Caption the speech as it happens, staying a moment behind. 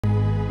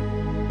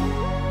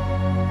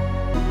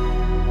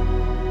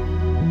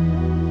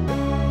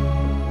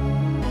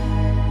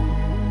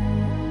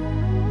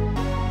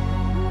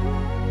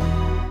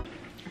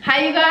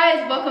Hi you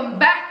guys, welcome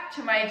back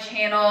to my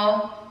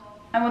channel.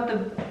 I'm with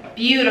the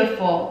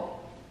beautiful,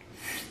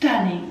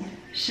 stunning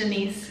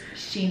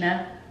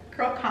Sheena.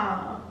 Girl,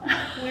 calm.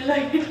 We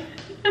like it.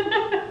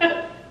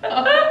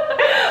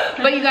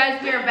 But you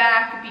guys, we are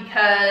back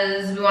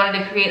because we wanted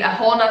to create a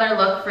whole nother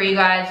look for you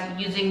guys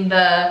using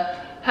the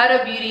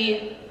Huda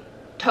Beauty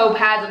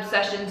Topaz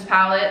Obsessions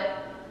palette.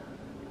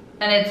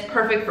 And it's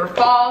perfect for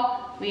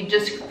fall. We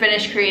just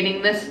finished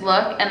creating this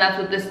look and that's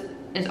what this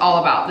is all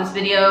about. This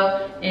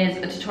video is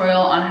a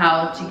tutorial on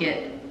how to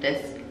get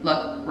this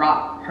look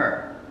raw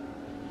her.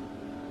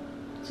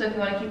 So if you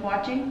want to keep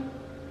watching,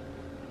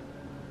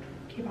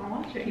 Keep on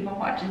watching. keep on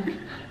watching.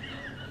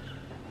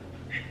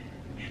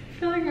 I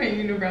feel like my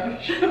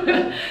unibrow. So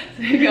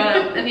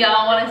if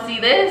y'all want to see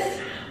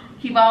this,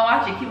 keep on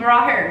watching. Keep it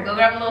raw hair. Go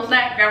grab a little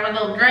snack, grab a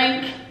little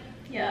drink.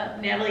 Yeah,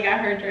 Natalie got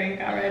her drink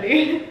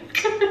already.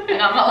 I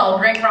got my little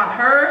drink raw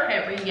her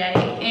every day.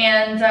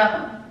 And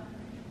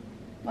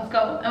let's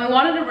go. And we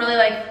wanted to really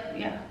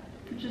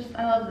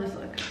I love this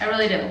look. I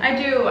really do. I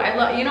do. I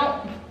love, you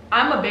know,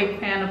 I'm a big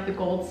fan of the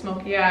gold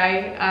smoky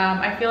eye.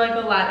 I feel like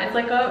it's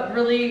like a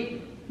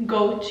really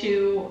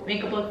go-to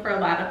makeup look for a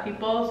lot of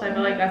people. So I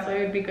feel like that's why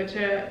it would be good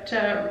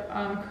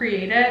to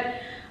create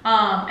it.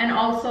 And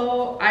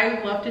also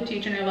I love to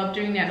teach and I love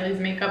doing Natalie's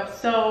makeup.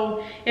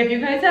 So if you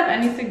guys have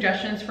any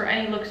suggestions for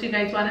any looks you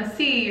guys want to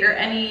see or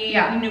any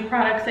new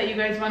products that you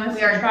guys want us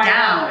to try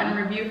out and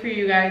review for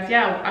you guys,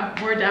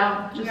 we're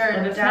down.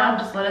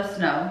 Just let us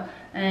know.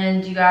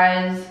 And you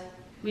guys,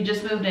 we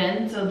just moved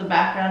in, so the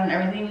background and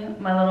everything,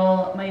 my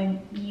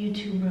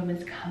YouTube room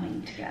is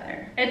coming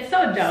together. It's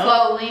so dope.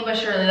 Slowly but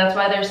surely. That's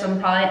why there's some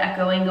probably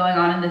echoing going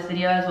on in this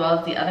video as well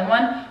as the other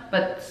one.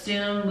 But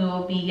soon we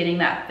will be getting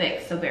that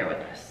fixed, so bear with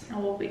us.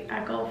 And we'll be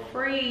echo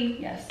free.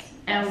 Yes.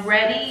 And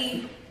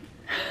ready.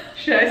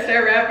 Should I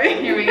start rapping?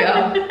 Here we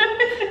go.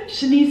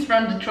 Shanice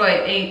from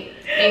Detroit,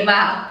 8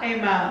 mile.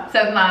 8 mile.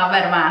 7 mile,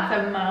 better mile.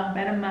 7 mile,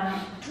 better mile.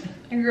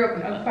 I grew up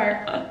in Oak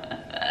Park.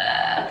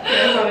 You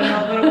guys want to know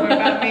a little more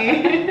about me.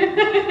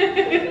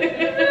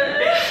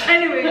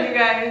 Anyways, you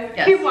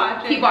guys, keep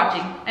watching. Keep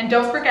watching. And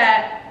don't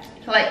forget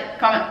to like,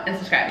 comment, and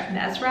subscribe.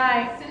 That's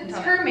right. Since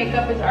her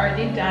makeup is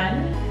already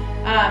done,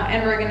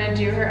 and we're gonna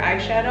do her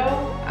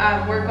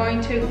eyeshadow, we're going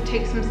to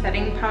take some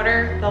setting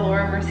powder, the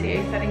Laura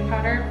Mercier setting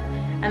powder,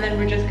 and then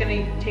we're just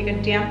gonna take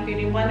a damp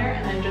beauty blender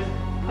and then just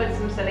put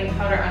some setting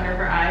powder under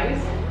her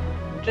eyes,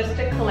 just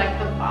to collect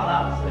the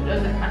fallout so it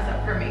doesn't mess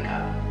up her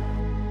makeup.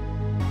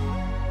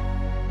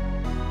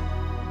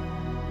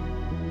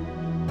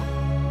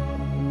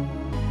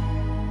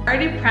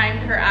 Already primed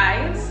her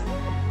eyes,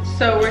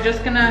 so we're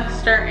just gonna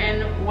start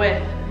in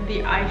with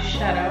the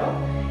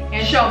eyeshadow.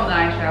 And show them the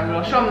eyeshadow,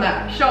 girl. Show them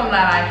that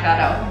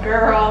eyeshadow.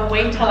 Girl,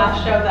 wait till I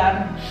show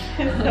them.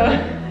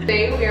 So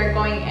today we are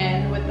going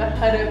in with the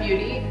Huda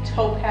Beauty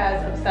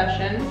Topaz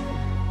Obsessions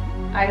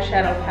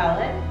eyeshadow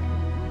palette.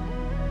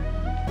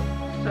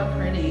 So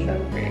pretty. So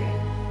pretty.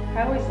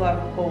 I always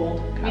love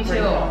gold. Me too.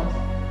 Tones.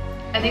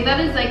 I think that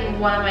is like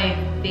one of my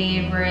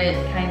favorite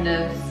kind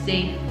of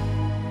safe.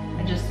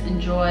 I just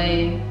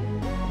enjoy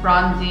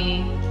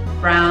bronzy,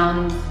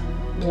 browns,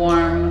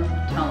 warm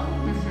tones.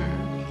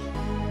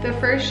 The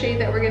first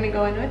shade that we're gonna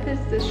go in with is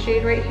this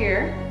shade right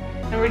here.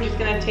 And we're just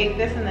gonna take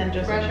this and then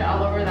just brush it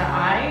all over the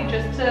eye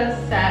just to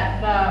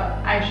set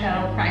the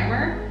eyeshadow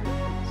primer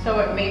so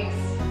it makes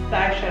the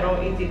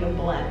eyeshadow easy to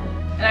blend.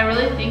 And I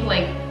really think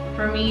like,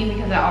 for me,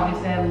 because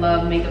I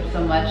love makeup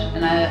so much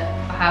and I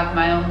have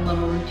my own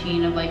little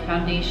routine of like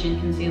foundation,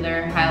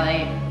 concealer,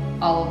 highlight,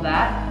 all of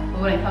that.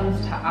 But when it comes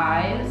to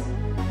eyes,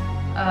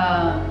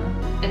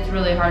 it's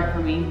really hard for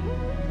me.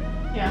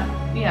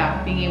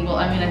 Yeah, being able,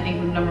 I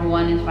think number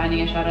one is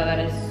finding a shadow that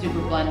is super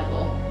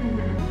blendable.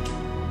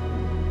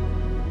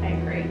 I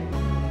agree.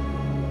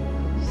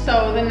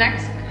 So the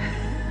next,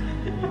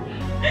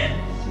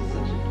 She's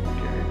such a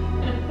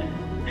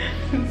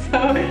jerk. So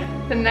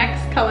the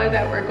next color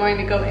that we're going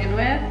to go in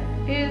with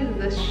is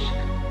this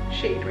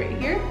shade right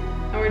here.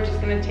 And we're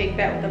just gonna take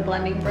that with a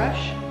blending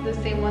brush, the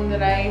same one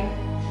that I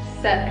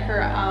set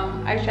her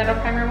eyeshadow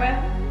primer with.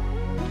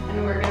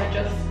 And we're gonna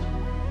just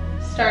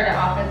start it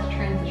off as a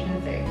transition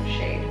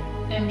shade.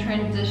 And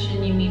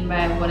transition, you mean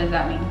by, what does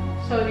that mean?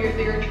 So your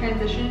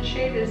transition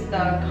shade is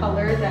the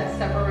color that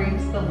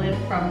separates the lid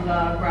from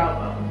the brow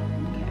bone.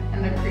 Okay.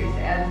 And the crease,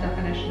 adds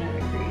definition in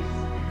the crease.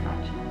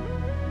 Gotcha.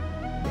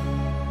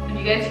 If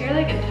you guys hear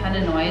like a ton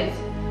of noise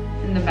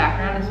in the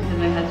background, it's because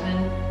my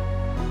husband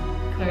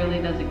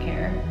clearly doesn't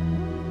care.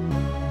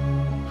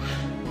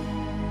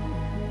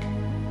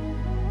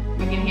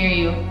 We can hear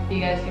you. You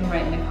guys can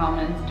write in the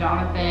comments.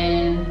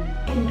 Jonathan.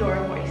 Indoor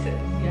voices.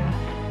 Yeah.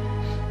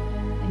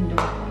 Indoor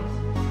voices.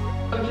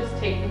 I'm just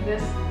taking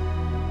this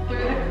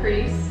through the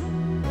crease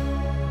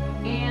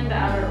and the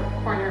outer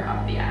corner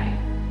of the eye.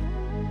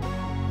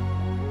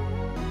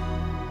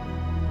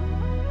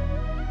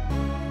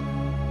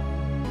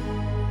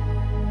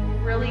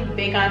 Really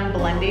big on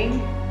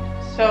blending,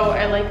 so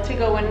I like to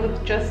go in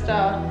with just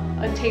a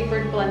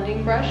tapered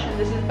blending brush, and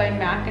this is by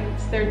MAC and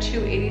it's their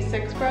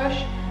 286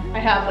 brush. I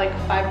have like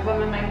 5 of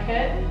them in my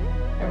kit,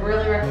 I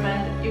really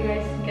recommend you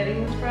guys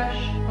getting this brush.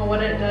 And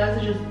what it does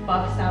is just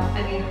buffs out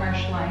any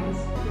harsh lines.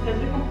 Because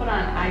we can put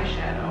on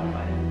eyeshadow,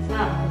 but if it's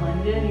not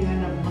blended, you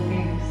end up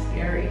looking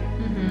scary.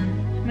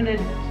 I'm gonna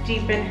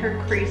deepen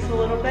her crease a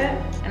little bit,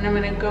 and I'm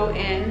gonna go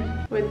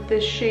in with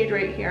this shade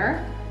right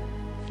here.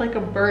 It's like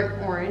a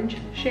burnt orange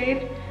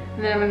shade.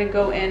 And then I'm gonna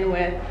go in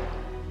with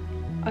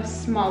a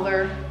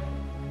smaller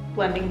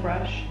blending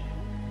brush.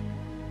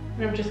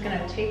 And I'm just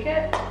gonna take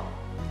it,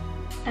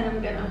 and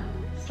I'm gonna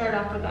start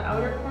off with the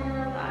outer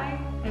corner of the eye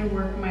and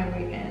work my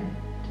way in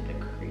to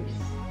the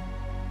crease.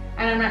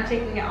 And I'm not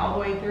taking it all the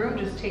way through, I'm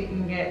just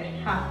taking it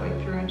halfway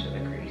through into the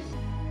crease.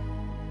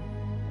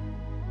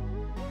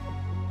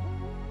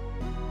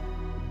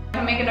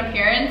 Can make an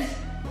appearance?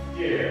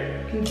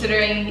 Yeah.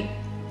 Considering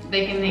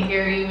they can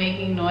hear you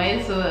making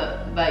noise so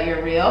that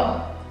you're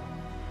real.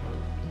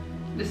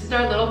 This is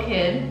our little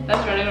kid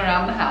that's running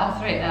around the house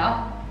right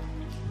now,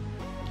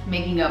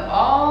 making up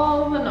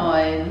all the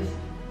noise.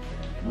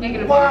 Make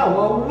an appearance.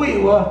 Wow,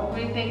 What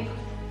do you think?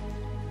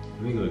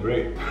 I think it was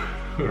great.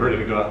 We're ready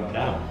to go out in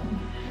town.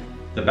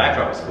 The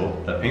backdrop is cool.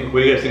 That pink.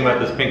 What do you guys think about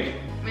this pink?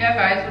 Yeah,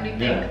 guys, what do you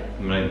think? Yeah.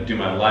 I'm gonna do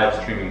my live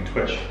streaming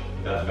Twitch.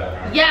 That's the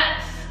background.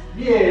 Yes!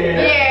 Yeah.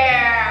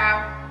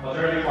 Yeah! I'll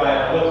try to be quiet.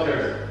 I'll go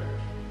upstairs.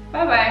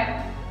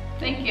 Bye-bye.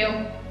 Thank you.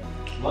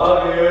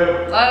 Love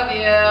you. Love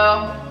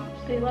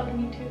you. They love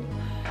me too.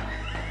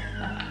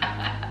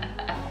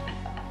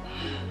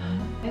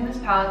 And this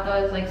palette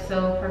though is like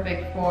so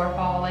perfect for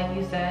fall, like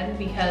you said,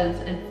 because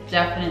it's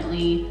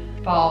definitely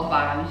fall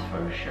vibes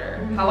for sure.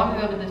 How long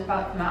ago did this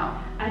palette come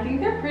out? I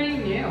think they're pretty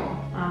new.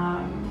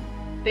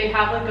 They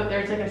have like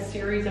there's like a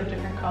series of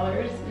different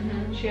colors.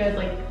 She has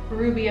like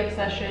ruby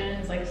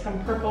obsessions, like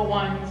some purple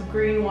ones,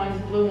 green ones,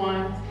 blue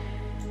ones.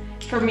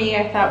 For me,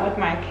 I thought with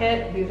my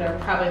kit, these are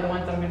probably the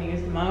ones I'm gonna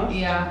use the most.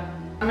 Yeah.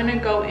 I'm gonna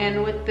go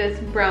in with this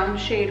brown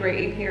shade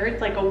right here.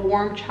 It's like a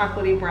warm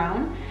chocolatey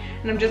brown.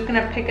 And I'm just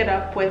gonna pick it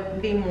up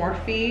with the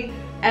Morphe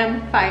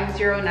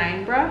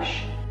M509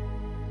 brush.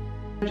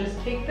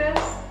 Just take this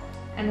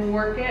and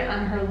work it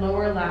on her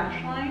lower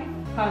lash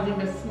line, causing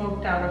a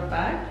smoked out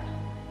effect.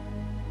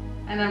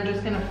 And I'm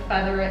just gonna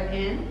feather it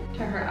in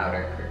to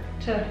her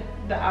to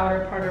the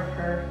outer part of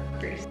her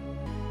crease.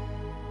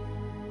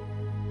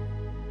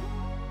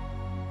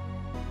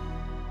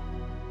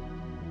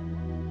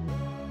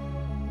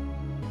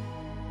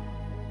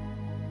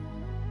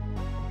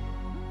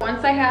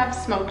 Once I have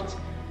smoked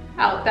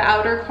out the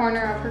outer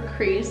corner of her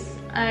crease,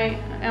 I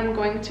am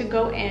going to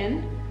go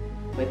in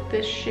with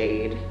this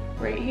shade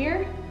right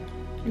here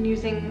and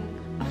using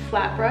a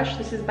flat brush.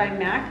 This is by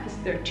MAC. This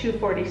is their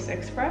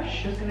 246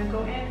 brush. Just gonna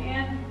go in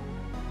and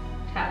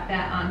tap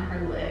that on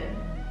her lid.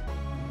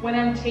 When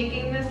I'm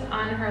taking this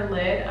on her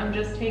lid, I'm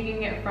just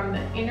taking it from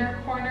the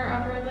inner corner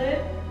of her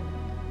lid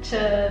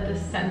to the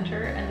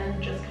center and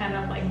then just kind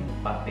of like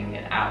buffing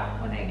it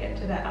out when I get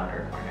to the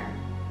outer corner.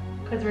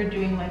 Because we're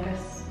doing like a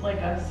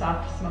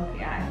soft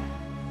smoky eye.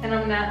 And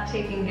I'm not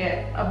taking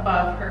it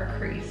above her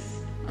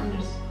crease. I'm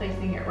just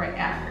placing it right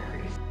at her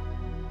crease.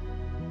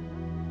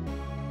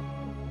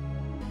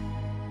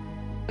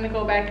 I'm gonna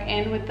go back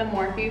in with the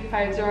Morphe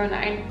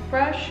 509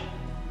 brush.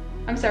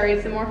 I'm sorry,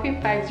 it's the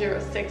Morphe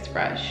 506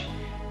 brush.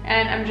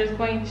 And I'm just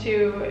going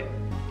to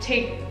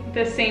take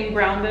the same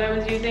brown that I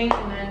was using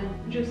and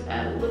then just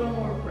add a little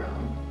more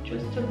brown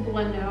just to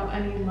blend out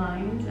any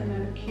lines and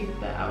then keep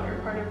the outer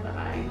part of the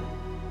eye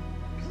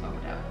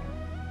smoked out.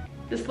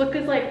 This look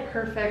is like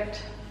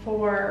perfect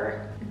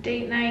for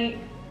date night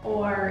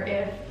or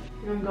if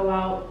you're gonna go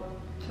out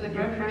To the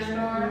grocery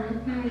store.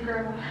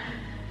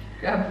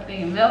 Grab a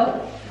thing of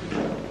milk.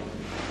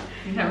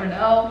 You never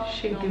know.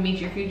 You can meet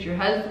your future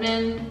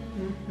husband.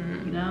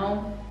 You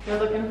know. You're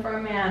looking for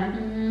a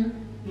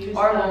man. Use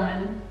Or the,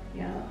 woman.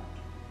 Yeah.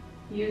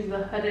 Use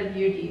the Huda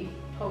Beauty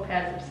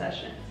Topaz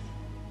Obsessions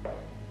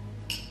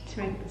to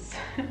make this.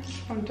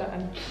 I'm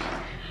done.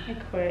 I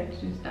quit.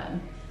 She's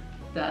done.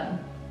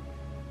 Done.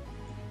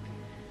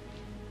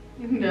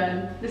 I'm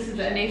done. This is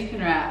Denise can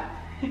rap.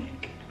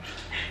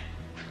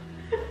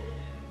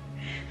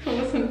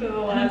 Listen to the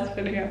last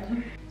video.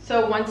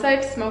 So once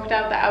I've smoked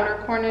out the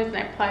outer corners and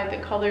I applied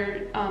the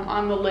color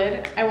on the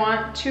lid, I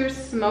want to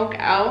smoke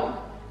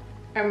out.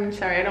 I'm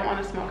sorry, I don't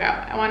want to smoke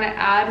out. I want to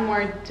add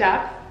more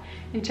depth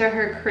into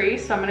her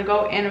crease. So I'm going to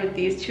go in with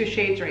these two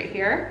shades right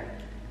here.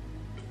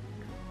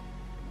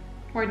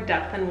 More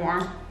depth and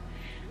warm.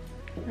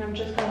 And I'm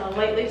just going to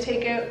lightly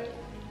take it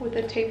with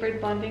a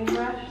tapered blending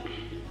brush.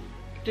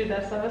 Dude,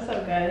 that stuff is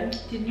so good.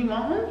 Did you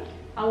want one?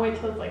 I'll wait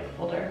till it's like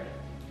fuller.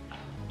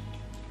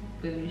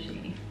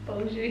 Bougie.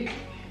 Bougie.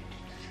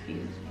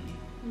 Excuse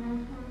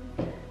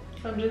me.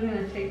 So I'm just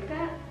gonna take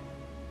that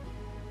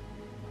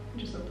and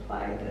just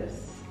apply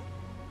this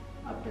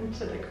up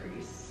into the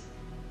crease.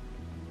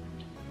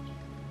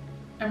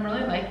 I'm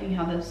really liking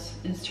how this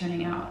is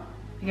turning out.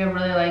 Like I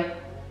really like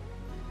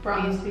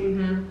Bronzy. these.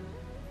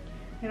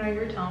 You know,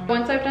 you're telling me.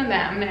 Once I've done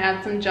that, I'm gonna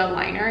add some gel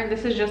liner.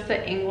 This is just the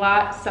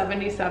Inglot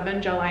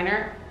 77 gel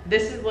liner.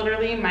 This is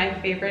literally my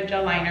favorite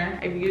gel liner.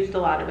 I've used a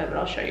lot of it, but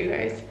I'll show you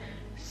guys.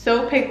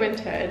 So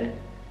pigmented,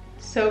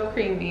 so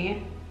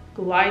creamy,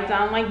 glides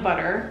on like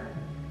butter.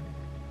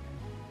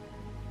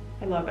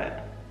 I love it.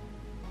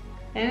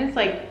 And it's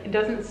like, it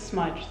doesn't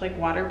smudge, it's like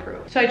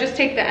waterproof. So I just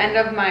take the end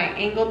of my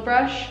angled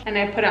brush and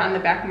I put it on the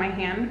back of my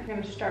hand. I'm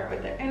gonna start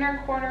with the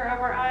inner corner of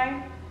her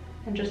eye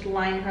and just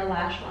line her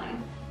lash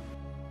line.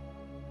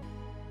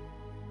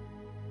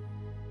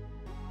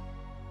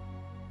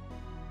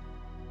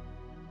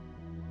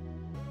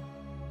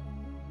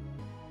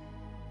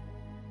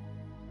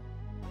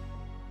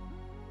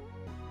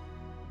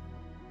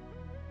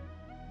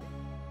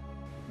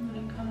 When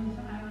it comes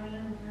to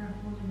eyeliner, you're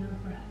holding your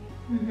breath.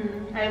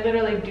 I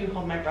literally do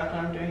hold my breath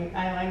when I'm doing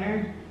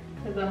eyeliner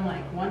because I'm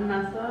like one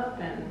mess up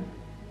and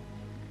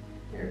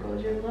there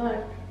goes your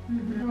look.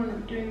 When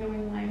I'm doing the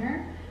wing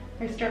liner,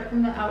 I start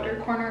from the outer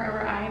corner of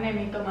her eye and I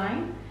make a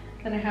line.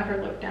 Then I have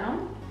her look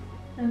down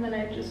and then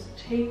I just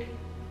take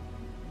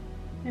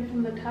it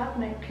from the top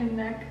and I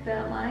connect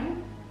that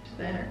line to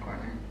the inner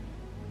corner,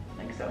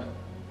 like so.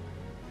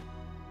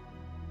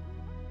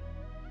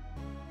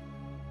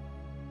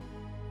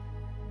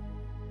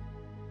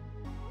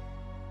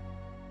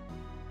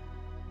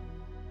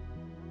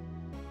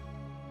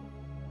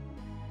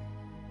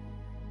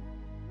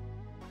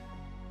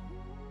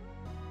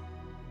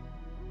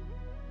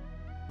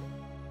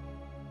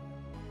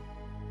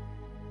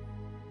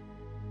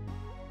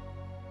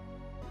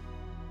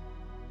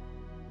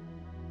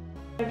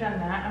 I've done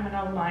that, I'm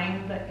gonna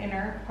line the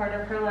inner part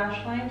of her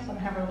lash line, so I'm gonna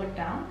have her look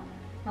down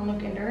and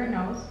look into her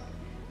nose.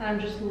 And I'm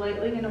just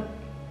lightly gonna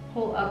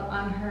pull up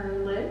on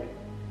her lid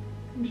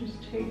and just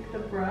take the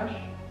brush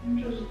and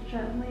just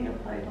gently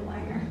apply the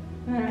liner.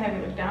 And then I have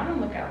you look down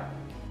and look out.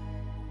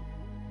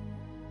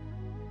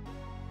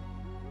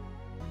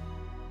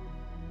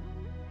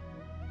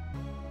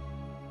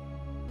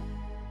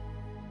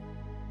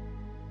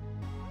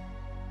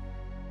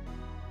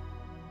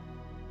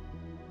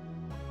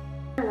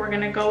 We're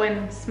gonna go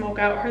and smoke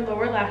out her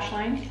lower lash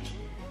line.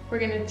 We're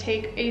gonna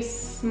take a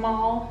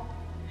small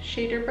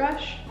shader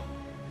brush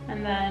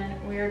and then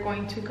we are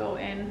going to go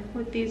in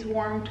with these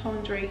warm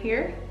tones right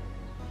here.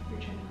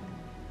 Yes,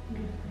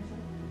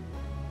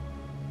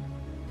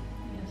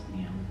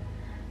 ma'am.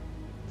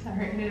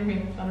 Sorry, I didn't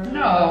mean to sound really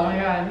No, oh my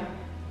god.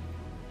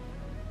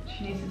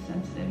 She needs to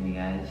sensitive, you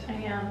guys. I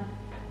am.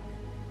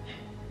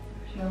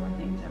 She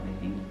overthinks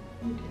everything.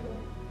 You do.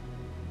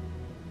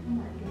 I'm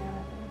working on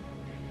it.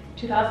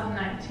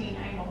 2019,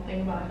 I ain't gonna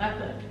think about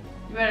nothing.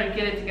 You better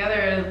get it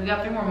together. We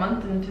got 3 more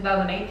months in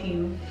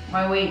 2018.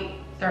 Why wait?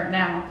 Start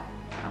now.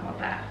 How about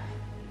that?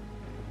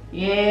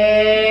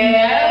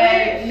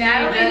 Yeah.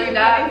 Natalie just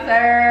got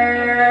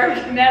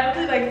served.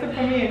 Natalie likes to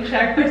put me in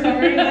check for some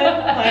reason.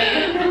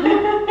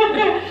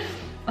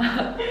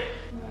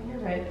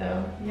 You're right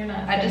though. You're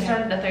not. I just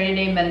started the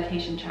 30-day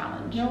meditation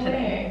challenge today.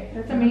 Way.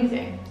 That's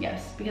amazing.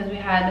 Yes, because we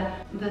had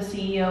the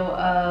CEO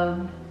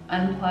of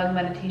Unplugged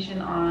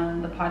Meditation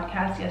on the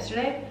podcast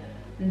yesterday,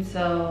 and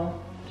so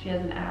she has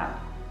an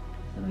app.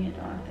 So me and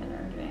Jonathan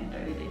are doing a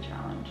 30-day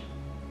challenge.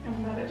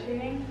 I'm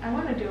meditating. I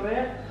want to do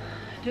it.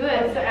 Do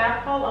it. What's the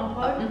app called?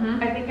 Unplugged?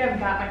 Mm-hmm. I think I've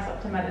got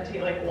myself to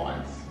meditate like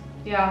once.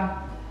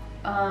 Yeah.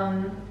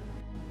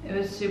 It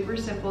was super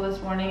simple this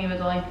morning. It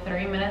was only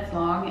 30 minutes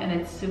long, and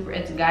it's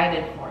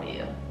guided for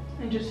you.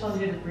 It just tells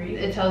you to breathe.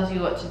 It tells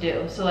you what to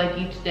do. So like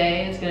each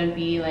day is gonna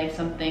be like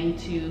something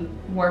to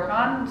work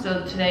on.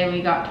 So today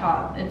we got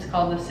taught, it's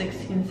called the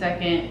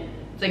 16-second,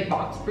 it's like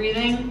box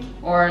breathing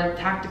or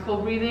tactical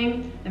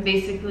breathing. And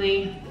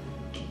basically,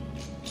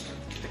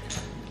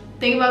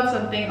 think about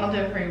something, I'll do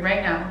it for you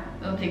right now.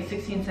 It'll take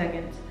 16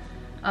 seconds.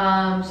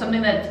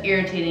 Something that's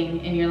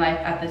irritating in your life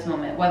at this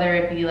moment, whether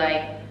it be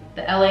like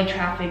the LA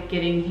traffic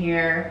getting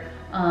here,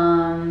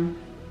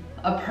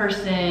 a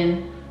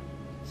person,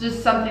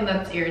 just something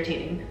that's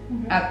irritating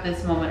at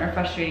this moment or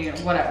frustrating or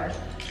whatever.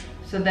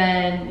 So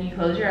then you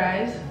close your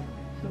eyes.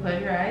 So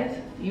close your eyes.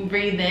 You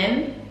breathe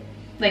in,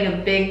 like a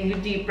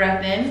big deep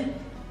breath in.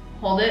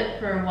 Hold it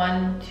for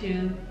 1,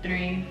 2,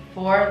 3,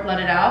 4. Let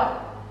it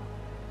out.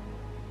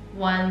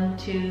 1,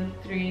 2,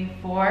 3,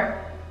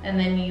 4. And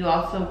then you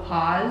also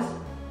pause.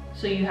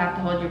 So you have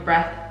to hold your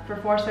breath for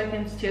 4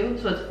 seconds too.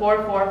 So it's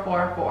 4, 4,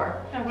 4,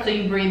 4. Okay. So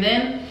you breathe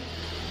in.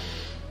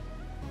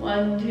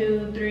 1,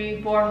 2,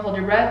 3, 4, hold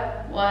your breath.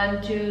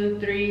 1, 2,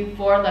 3,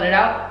 4, let it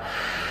out.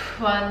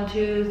 1,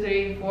 2,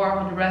 3, 4,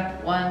 hold your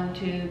breath. 1,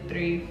 2,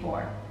 3,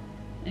 4.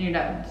 And you're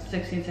done.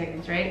 16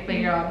 seconds, right? But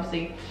you're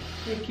obviously,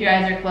 your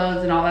eyes are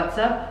closed and all that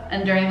stuff.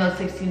 And during those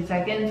 16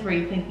 seconds, were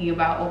you thinking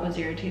about what was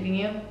irritating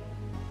you?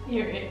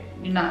 You're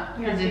not,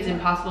 because it's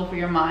impossible for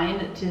your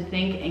mind to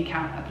think and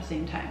count at the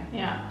same time.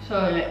 Yeah.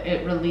 So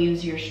it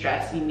relieves your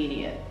stress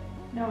immediate.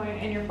 No,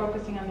 and you're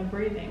focusing on the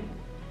breathing.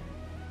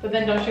 But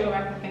then don't you go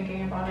back to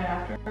thinking about it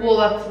after? Well,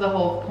 that's the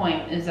whole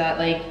point, is that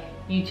like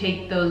you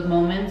take those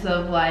moments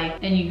of like,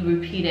 and you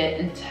repeat it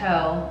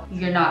until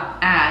you're not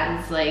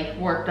as like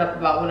worked up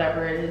about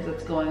whatever it is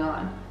that's going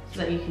on,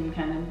 so that you can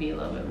kind of be a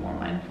little bit more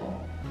mindful.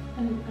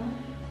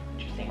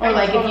 Interesting. Or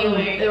like if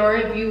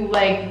you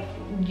like,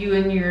 you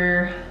and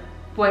your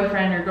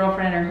boyfriend or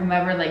girlfriend or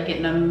whomever like get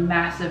in a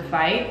massive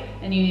fight,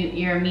 and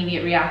your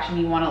immediate reaction,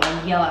 you want to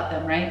like yell at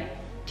them, right?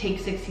 take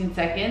 16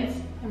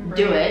 seconds, And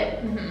do breathe.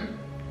 it,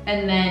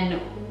 and then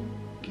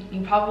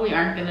you probably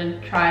aren't gonna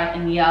try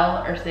and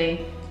yell or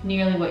say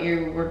nearly what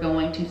you were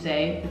going to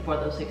say before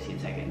those 16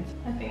 seconds.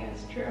 I think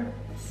that's true.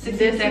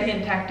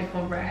 60-second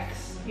tactical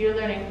breaths. You're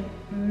learning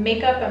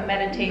makeup and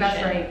meditation.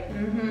 That's right.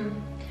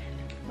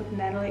 With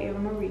Natalie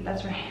Eva.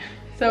 That's right.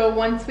 So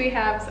once we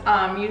have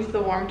used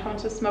the warm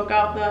tones to smoke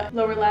out the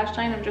lower lash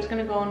line, I'm just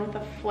gonna go in with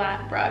a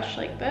flat brush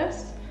like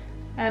this,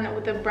 and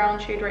with the brown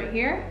shade right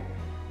here,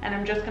 and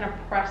I'm just gonna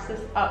press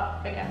this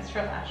up against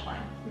her lash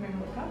line. Maybe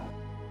look up.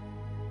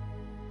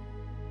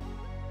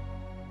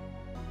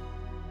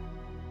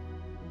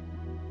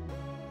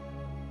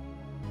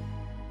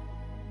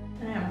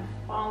 I am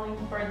falling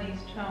for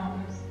these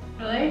tones.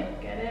 Really?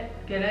 Get it?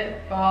 Get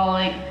it?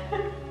 Falling.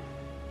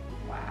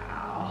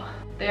 Wow.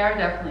 They are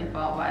definitely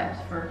fall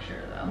vibes for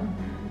sure though.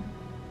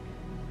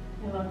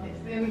 I love these.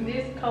 And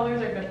these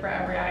colors are good for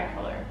every eye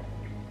color.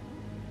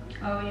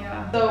 Oh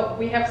yeah. So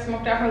we have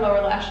smoked out her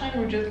lower lash line.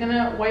 We're just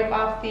gonna wipe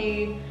off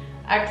the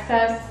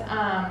excess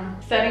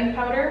setting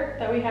powder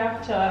that we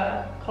have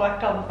to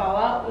collect all the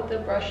fallout with the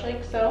brush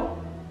like so.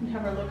 And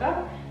have her look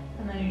up,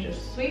 and then you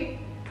just sweep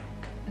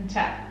and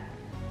tap.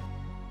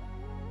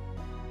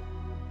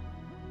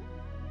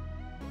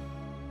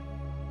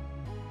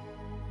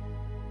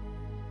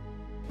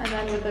 And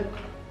then with a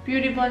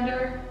beauty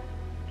blender,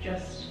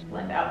 just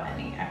blend out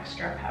any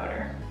extra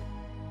powder.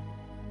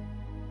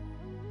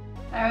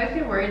 I always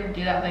get worried to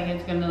do that, like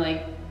it's gonna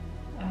like,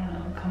 I don't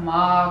know, come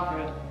off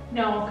or...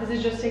 No, because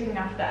it's just taking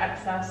off the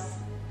excess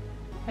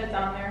that's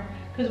on there.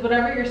 Because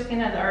whatever your skin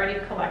has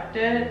already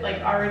collected, like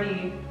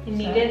already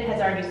needed,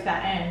 has already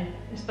set in,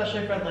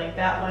 especially for like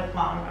that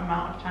lifelong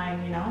amount of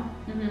time, you know?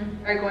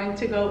 We're going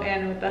to go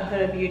in with the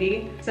Huda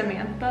Beauty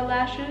Samantha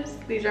lashes.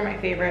 These are my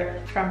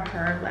favorite from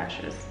her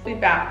lashes. We'll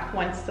be back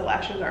once the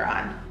lashes are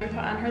on. We put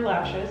on her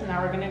lashes, and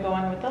now we're gonna go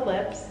in with the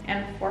lips.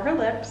 And for her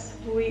lips,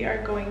 we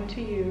are going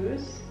to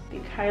use the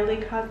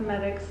Kylie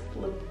Cosmetics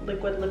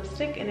Liquid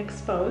Lipstick in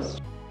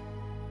Exposed.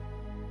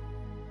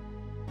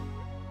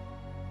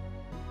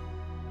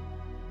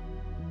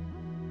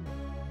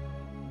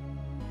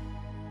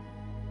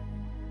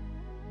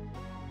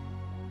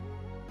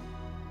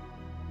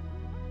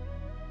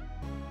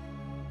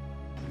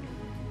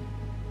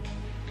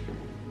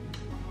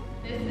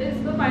 This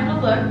is the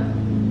final look.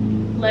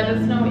 Let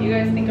us know what you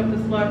guys think of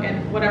this look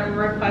and whatever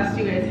requests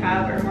you guys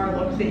have or more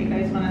looks that you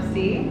guys want to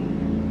see.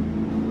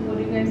 What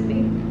do you guys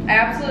think? I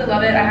absolutely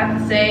love it. I have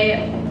to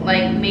say,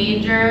 like,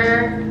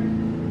 major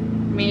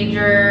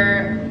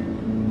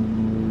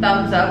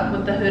thumbs up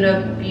with the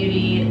Huda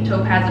Beauty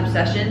Topaz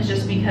Obsessions,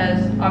 just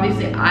because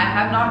obviously I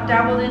have not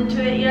dabbled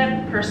into it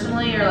yet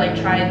personally, or like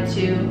tried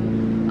to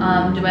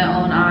do my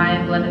own eye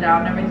and blend it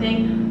out and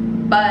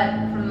everything. But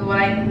from what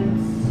I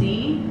can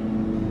see,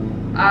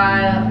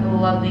 I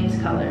love these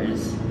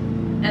colors,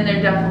 and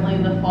they're definitely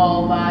the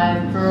fall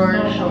vibe for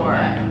sure.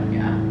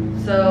 Yeah.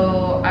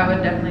 So I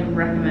would definitely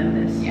recommend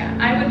this. Yeah,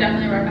 I would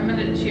definitely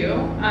recommend it too.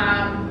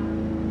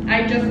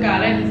 I just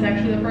got it. It's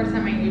actually the first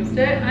time I used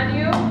it on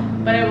you,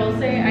 but I will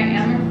say I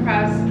am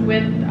impressed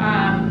with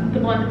the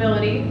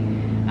blendability.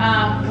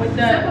 With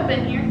the Step up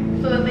in here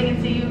so that they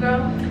can see you,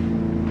 girl.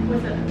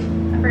 What's it?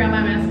 I forgot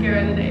my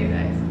mascara today, you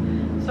guys.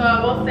 So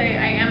I will say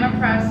I am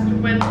impressed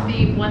with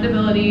the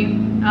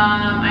blendability.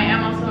 I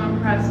am also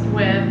impressed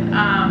with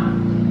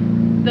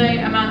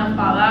the amount of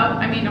fallout.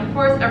 I mean, of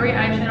course, every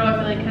eyeshadow I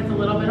feel like has a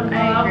little bit of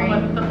fallout,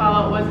 but the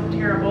fallout wasn't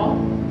terrible.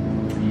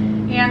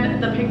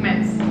 And the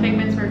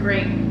pigments were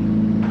great.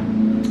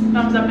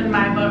 Thumbs up in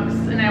my books,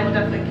 and I will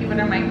definitely keep it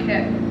in my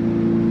kit.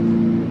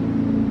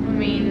 I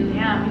mean,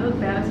 yeah, you look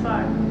bad as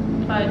fuck.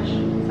 Fudge,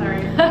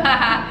 sorry.